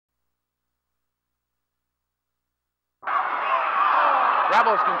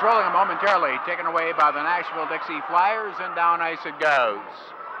Rebels controlling it momentarily, taken away by the Nashville Dixie Flyers, and down ice it goes.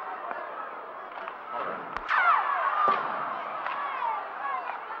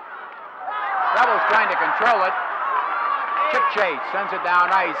 Rebels trying to control it. Chip chase sends it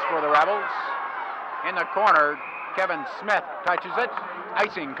down ice for the Rebels. In the corner, Kevin Smith touches it.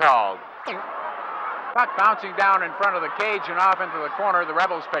 Icing called. Puck bouncing down in front of the cage and off into the corner. The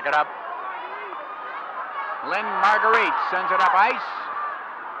Rebels pick it up. LYNN Marguerette sends it up ice.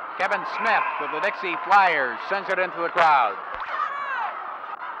 Kevin Smith with the Dixie Flyers sends it into the crowd.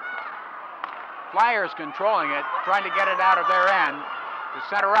 Flyers controlling it, trying to get it out of their end to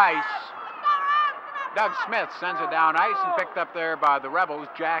center ice. Doug Smith sends it down ice and picked up there by the Rebels,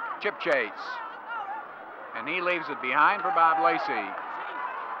 Jack Chipchase. And he leaves it behind for Bob Lacey.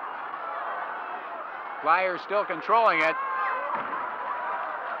 Flyers still controlling it.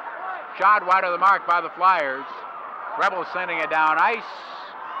 Shot wide of the mark by the Flyers. Rebels sending it down ice.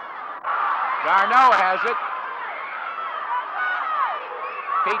 Garneau has it.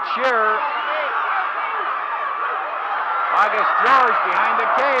 Pete Shearer. August George behind the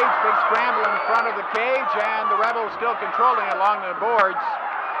cage. Big scramble in front of the cage, and the Rebels still controlling it along the boards.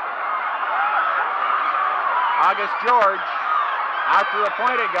 August George. Out to the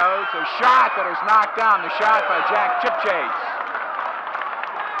point it goes. A shot that is knocked down. The shot by Jack Chipchase.